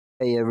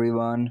Hey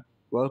everyone,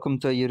 welcome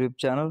to our YouTube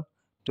channel,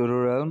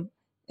 TutoRealm.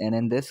 And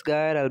in this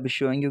guide, I'll be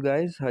showing you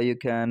guys how you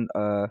can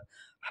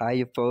hide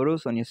your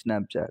photos on your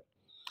Snapchat.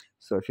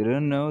 So if you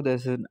didn't know,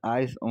 there's an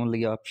eyes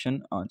only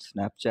option on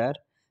Snapchat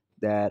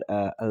that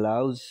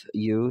allows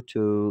you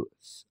to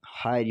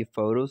hide your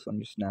photos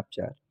on your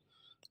Snapchat.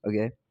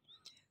 Okay,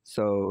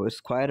 so it's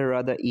quite a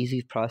rather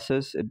easy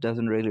process. It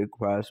doesn't really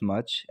require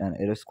much, and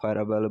it is quite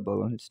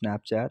available on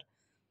Snapchat.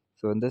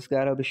 So in this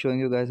guide, I'll be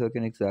showing you guys how you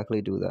can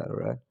exactly do that. All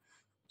right.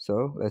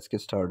 So let's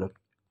get started.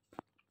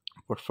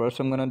 What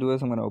first I'm gonna do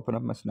is I'm gonna open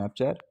up my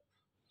Snapchat,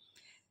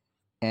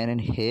 and in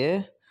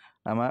here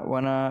I might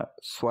wanna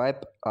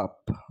swipe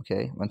up.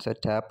 Okay, once I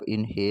tap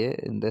in here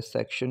in this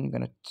section, I'm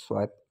gonna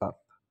swipe up.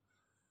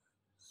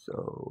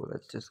 So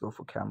let's just go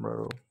for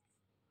camera roll,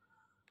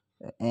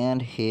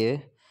 and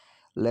here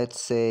let's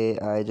say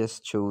I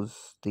just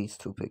choose these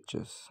two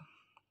pictures.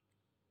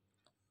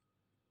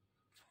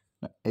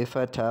 Now, if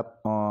I tap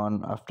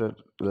on after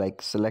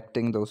like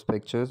selecting those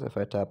pictures, if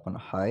I tap on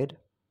hide,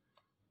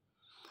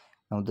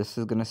 now this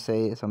is gonna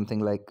say something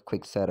like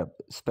quick setup,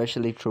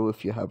 especially true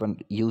if you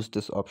haven't used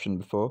this option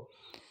before.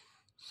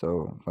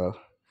 So well,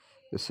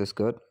 this is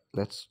good.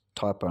 Let's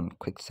tap on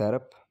quick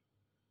setup,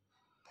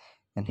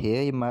 and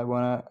here you might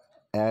want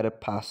to add a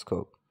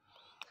passcode.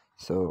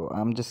 So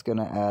I'm just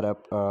gonna add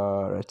up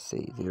let's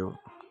see,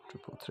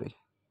 0333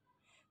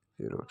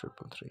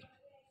 0333.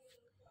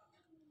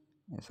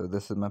 So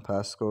this is my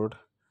passcode.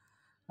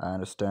 I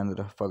understand that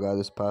if I forgot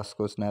this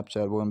passcode,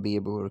 Snapchat won't be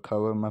able to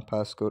recover my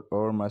passcode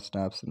or my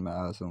snaps in my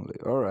eyes only.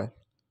 Alright,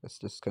 let's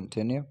just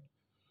continue.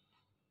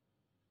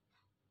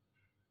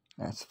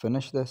 Let's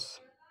finish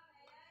this.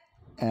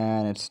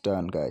 And it's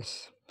done,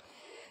 guys.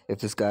 If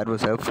this guide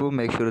was helpful,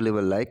 make sure to leave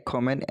a like,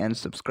 comment, and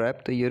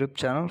subscribe to the YouTube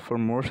channel for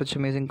more such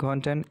amazing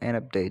content and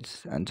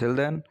updates. Until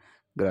then,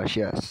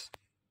 gracias.